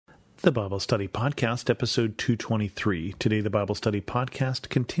The Bible Study Podcast, episode 223. Today, the Bible Study Podcast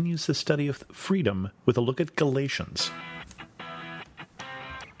continues the study of freedom with a look at Galatians.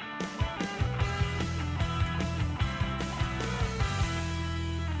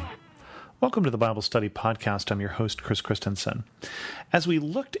 Welcome to the Bible Study Podcast. I'm your host, Chris Christensen. As we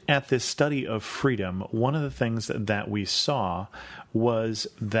looked at this study of freedom, one of the things that we saw was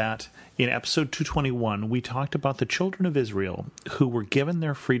that in episode 221, we talked about the children of Israel who were given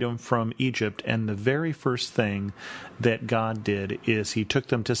their freedom from Egypt, and the very first thing that God did is he took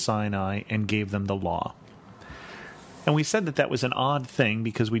them to Sinai and gave them the law. And we said that that was an odd thing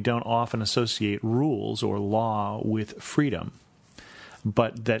because we don't often associate rules or law with freedom,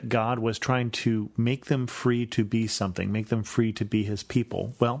 but that God was trying to make them free to be something, make them free to be his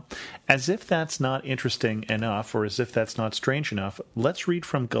people. Well, as if that's not interesting enough, or as if that's not strange enough, let's read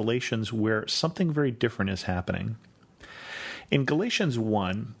from Galatians where something very different is happening. In Galatians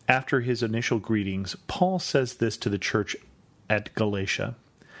 1, after his initial greetings, Paul says this to the church at Galatia.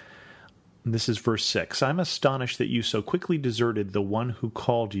 This is verse 6. I'm astonished that you so quickly deserted the one who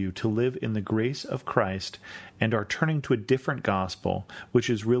called you to live in the grace of Christ and are turning to a different gospel, which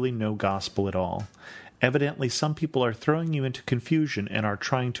is really no gospel at all. Evidently, some people are throwing you into confusion and are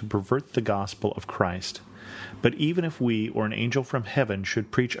trying to pervert the gospel of Christ. But even if we or an angel from heaven should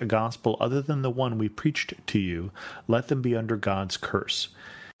preach a gospel other than the one we preached to you, let them be under God's curse.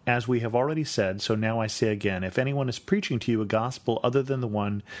 As we have already said, so now I say again, if anyone is preaching to you a gospel other than the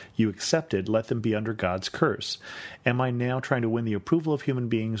one you accepted, let them be under God's curse. Am I now trying to win the approval of human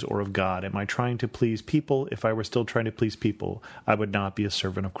beings or of God? Am I trying to please people? If I were still trying to please people, I would not be a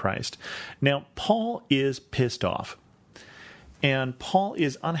servant of Christ. Now, Paul is pissed off. And Paul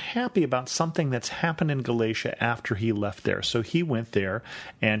is unhappy about something that's happened in Galatia after he left there. So he went there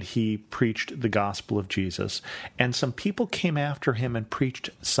and he preached the gospel of Jesus. And some people came after him and preached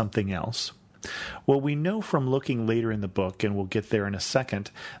something else. Well, we know from looking later in the book, and we'll get there in a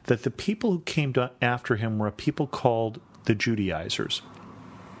second, that the people who came after him were a people called the Judaizers.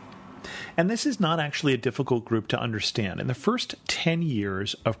 And this is not actually a difficult group to understand. In the first 10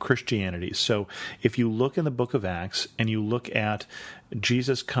 years of Christianity, so if you look in the book of Acts and you look at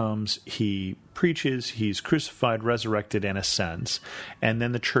Jesus comes, he preaches, he's crucified, resurrected, and ascends, and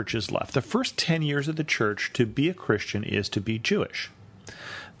then the church is left. The first 10 years of the church, to be a Christian is to be Jewish.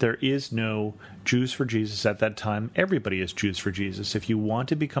 There is no Jews for Jesus at that time. Everybody is Jews for Jesus. If you want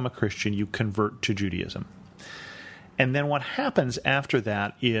to become a Christian, you convert to Judaism. And then what happens after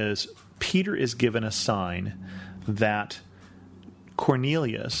that is Peter is given a sign that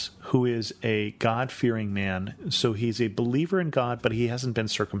Cornelius, who is a God-fearing man, so he's a believer in God, but he hasn't been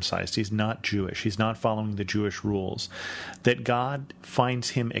circumcised. He's not Jewish. He's not following the Jewish rules. That God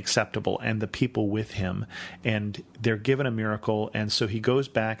finds him acceptable and the people with him, and they're given a miracle, and so he goes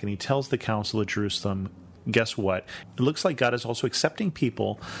back and he tells the Council of Jerusalem, guess what? It looks like God is also accepting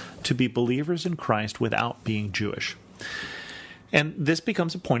people to be believers in Christ without being Jewish. And this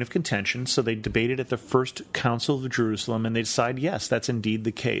becomes a point of contention, so they debated at the first Council of Jerusalem, and they decide, yes, that's indeed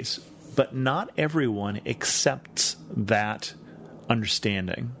the case. But not everyone accepts that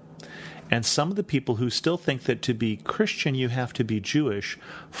understanding. And some of the people who still think that to be Christian you have to be Jewish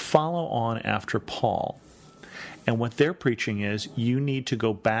follow on after Paul. And what they're preaching is you need to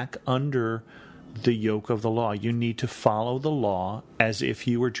go back under the yoke of the law. You need to follow the law as if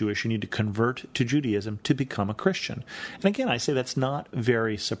you were Jewish. You need to convert to Judaism to become a Christian. And again, I say that's not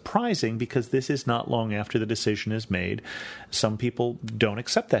very surprising because this is not long after the decision is made. Some people don't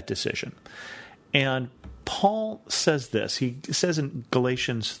accept that decision. And Paul says this. He says in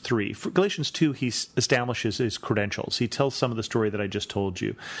Galatians 3. For Galatians 2, he establishes his credentials. He tells some of the story that I just told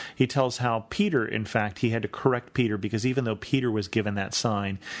you. He tells how Peter, in fact, he had to correct Peter because even though Peter was given that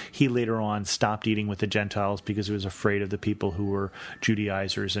sign, he later on stopped eating with the Gentiles because he was afraid of the people who were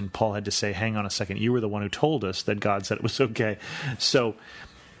Judaizers. And Paul had to say, hang on a second, you were the one who told us that God said it was okay. So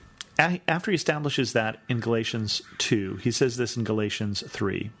after he establishes that in Galatians 2, he says this in Galatians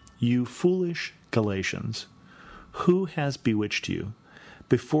 3. You foolish Galatians, who has bewitched you?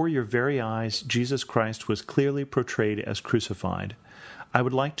 Before your very eyes, Jesus Christ was clearly portrayed as crucified. I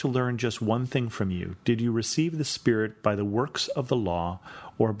would like to learn just one thing from you. Did you receive the Spirit by the works of the law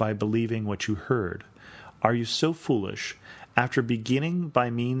or by believing what you heard? Are you so foolish? After beginning by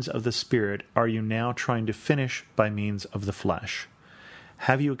means of the Spirit, are you now trying to finish by means of the flesh?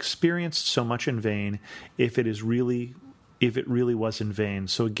 Have you experienced so much in vain if it really was in vain?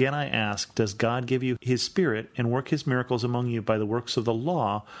 So again I ask, does God give you his Spirit and work his miracles among you by the works of the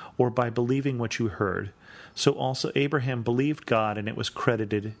law or by believing what you heard? So also Abraham believed God, and it was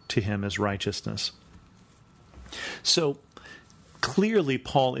credited to him as righteousness. So clearly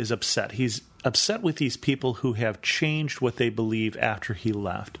Paul is upset. He's upset with these people who have changed what they believe after he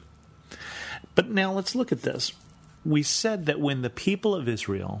left. But now let's look at this. We said that when the people of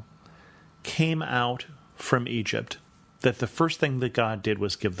Israel came out from Egypt, that the first thing that God did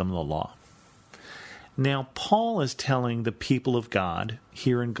was give them the law. Now, Paul is telling the people of God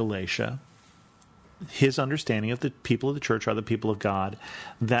here in Galatia, his understanding of the people of the church are the people of God,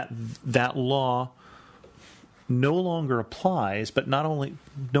 that that law no longer applies, but not only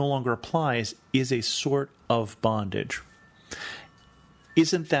no longer applies, is a sort of bondage.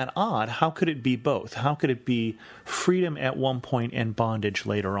 Isn't that odd? How could it be both? How could it be freedom at one point and bondage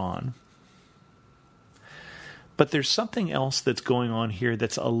later on? But there's something else that's going on here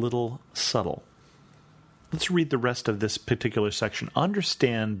that's a little subtle. Let's read the rest of this particular section.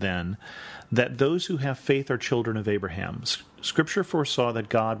 Understand, then, that those who have faith are children of Abraham. Scripture foresaw that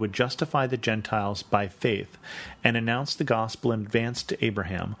God would justify the Gentiles by faith and announce the gospel in advance to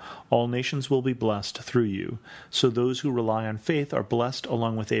Abraham. All nations will be blessed through you. So those who rely on faith are blessed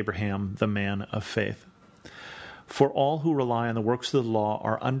along with Abraham, the man of faith. For all who rely on the works of the law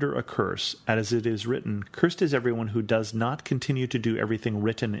are under a curse, as it is written, "Cursed is everyone who does not continue to do everything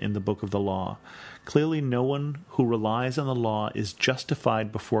written in the book of the law." Clearly, no one who relies on the law is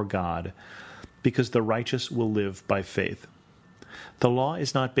justified before God, because the righteous will live by faith. The law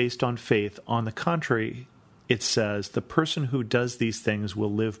is not based on faith. On the contrary, it says, "The person who does these things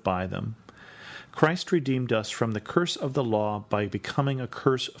will live by them." Christ redeemed us from the curse of the law by becoming a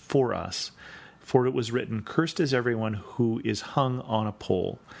curse for us. For it was written, "Cursed is everyone who is hung on a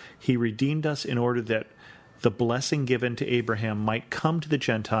pole." He redeemed us in order that the blessing given to Abraham might come to the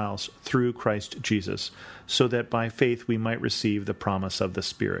Gentiles through Christ Jesus, so that by faith we might receive the promise of the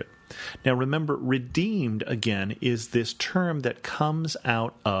Spirit. Now remember, redeemed, again, is this term that comes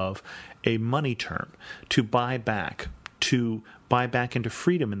out of a money term, to buy back into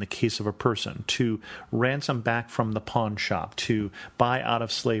freedom in the case of a person, to ransom back from the pawn shop, to buy out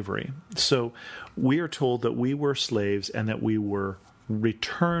of slavery. So we are told that we were slaves and that we were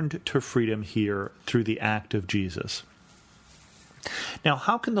returned to freedom here through the act of Jesus. Now,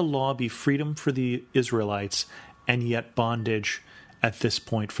 how can the law be freedom for the Israelites and yet bondage at this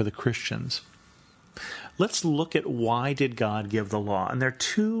point for the Christians? Let's look at why did God give the law. And there are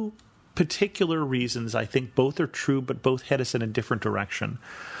two particular reasons. I think both are true, but both head us in a different direction.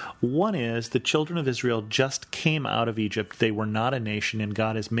 One is the children of Israel just came out of Egypt. They were not a nation, and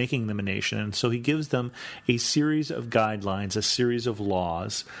God is making them a nation. And so he gives them a series of guidelines, a series of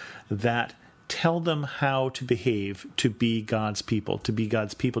laws that tell them how to behave to be God's people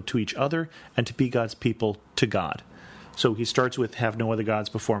to each other, and to be God's people to God. So he starts with, "Have no other gods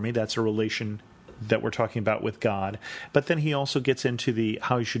before me." That's a relation that we're talking about with God. But then he also gets into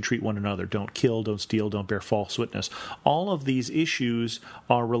how you should treat one another. Don't kill, don't steal, don't bear false witness. All of these issues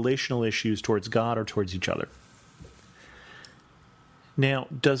are relational issues towards God or towards each other. Now,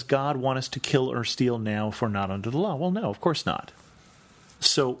 does God want us to kill or steal now if we're not under the law? Well, no, of course not.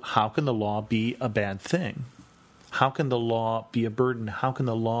 So how can the law be a bad thing? How can the law be a burden? How can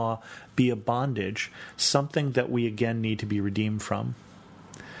the law be a bondage? Something that we again need to be redeemed from.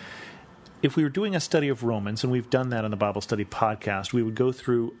 If we were doing a study of Romans, and we've done that on the Bible Study podcast, we would go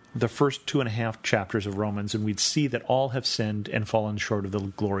through the first 2.5 chapters of Romans, and we'd see that all have sinned and fallen short of the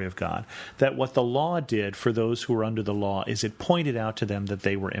glory of God. That what the law did for those who were under the law is it pointed out to them that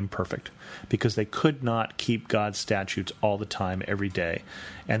they were imperfect, because they could not keep God's statutes all the time, every day,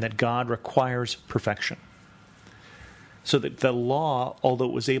 and that God requires perfection. So that the law, although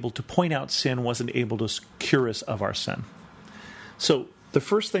it was able to point out sin, wasn't able to cure us of our sin. So the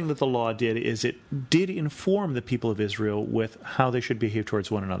first thing that the law did is it did inform the people of Israel with how they should behave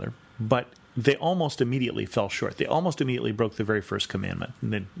towards one another. But they almost immediately fell short. They almost immediately broke the very first commandment,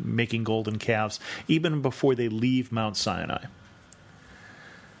 and then making golden calves, even before they leave Mount Sinai.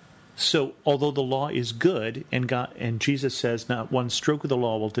 So, although the law is good, and Jesus says not one stroke of the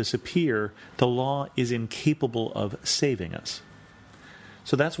law will disappear, the law is incapable of saving us.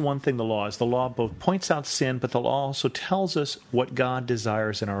 So that's one thing the law is. The law both points out sin, but the law also tells us what God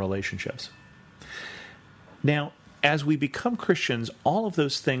desires in our relationships. Now, as we become Christians, all of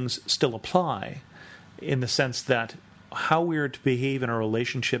those things still apply, in the sense that how we are to behave in our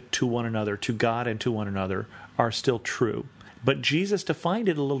relationship to one another, to God and to one another, are still true. But Jesus defined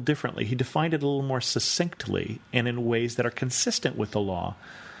it a little differently. He defined it a little more succinctly and in ways that are consistent with the law.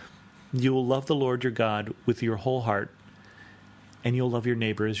 You will love the Lord your God with your whole heart, and you'll love your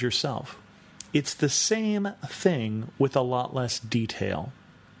neighbor as yourself. It's the same thing with a lot less detail.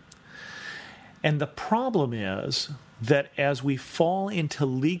 And the problem is that as we fall into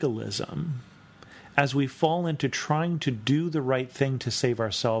legalism, as we fall into trying to do the right thing to save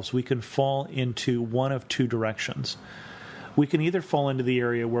ourselves, we can fall into one of two directions. We can either fall into the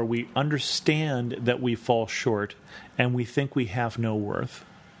area where we understand that we fall short and we think we have no worth,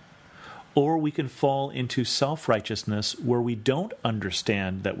 or we can fall into self-righteousness where we don't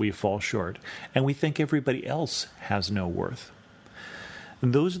understand that we fall short and we think everybody else has no worth.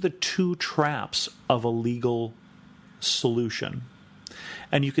 And those are the two traps of a legal solution.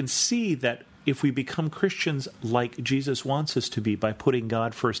 And you can see that if we become Christians like Jesus wants us to be by putting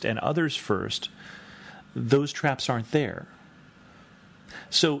God first and others first, those traps aren't there.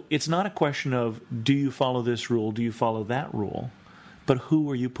 So it's not a question of, do you follow this rule, do you follow that rule, but who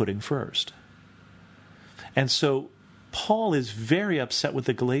are you putting first? And so Paul is very upset with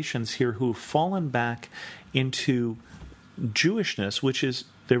the Galatians here who have fallen back into Jewishness, which is,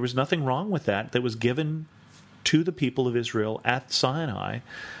 there was nothing wrong with that was given to the people of Israel at Sinai,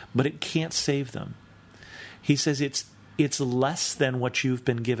 but it can't save them. He says it's less than what you've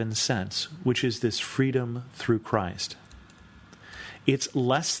been given since, which is this freedom through Christ. It's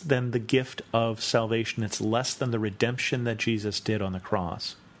less than the gift of salvation. It's less than the redemption that Jesus did on the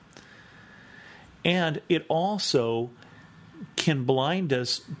cross. And it also can blind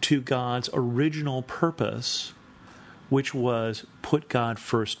us to God's original purpose, which was put God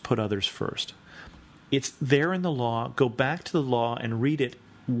first, put others first. It's there in the law. Go back to the law and read it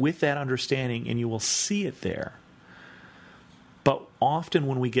with that understanding, and you will see it there. But often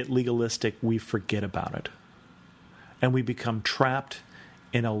when we get legalistic, we forget about it. And we become trapped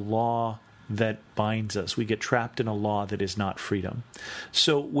in a law that binds us. We get trapped in a law that is not freedom.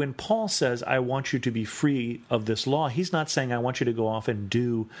 So when Paul says, I want you to be free of this law, he's not saying, I want you to go off and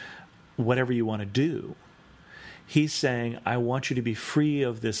do whatever you want to do. He's saying, I want you to be free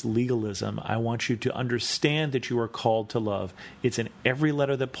of this legalism. I want you to understand that you are called to love. It's in every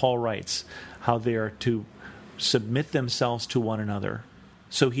letter that Paul writes, how they are to submit themselves to one another.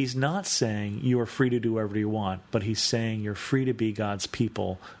 So he's not saying you are free to do whatever you want, but he's saying you're free to be God's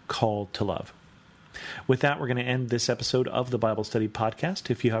people called to love. With that, we're going to end this episode of the Bible Study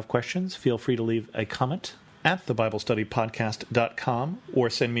Podcast. If you have questions, feel free to leave a comment at thebiblestudypodcast.com or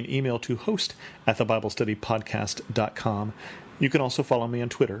send me an email to host@thebiblestudypodcast.com. You can also follow me on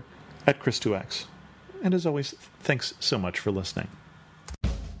Twitter @Chris2X. And as always, thanks so much for listening.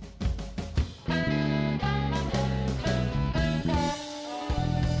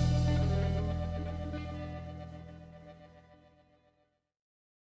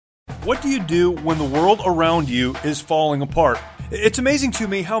 What do you do when the world around you is falling apart? It's amazing to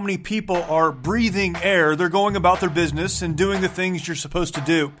me how many people are breathing air. They're going about their business and doing the things you're supposed to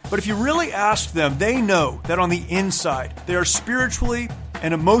do. But if you really ask them, they know that on the inside, they are spiritually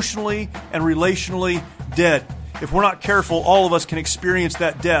and emotionally and relationally dead. If we're not careful, all of us can experience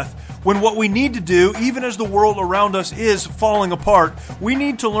that death. When what we need to do, even as the world around us is falling apart, we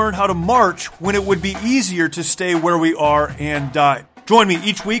need to learn how to march when it would be easier to stay where we are and die. Join me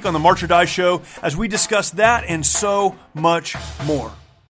each week on the March or Die Show as we discuss that and so much more.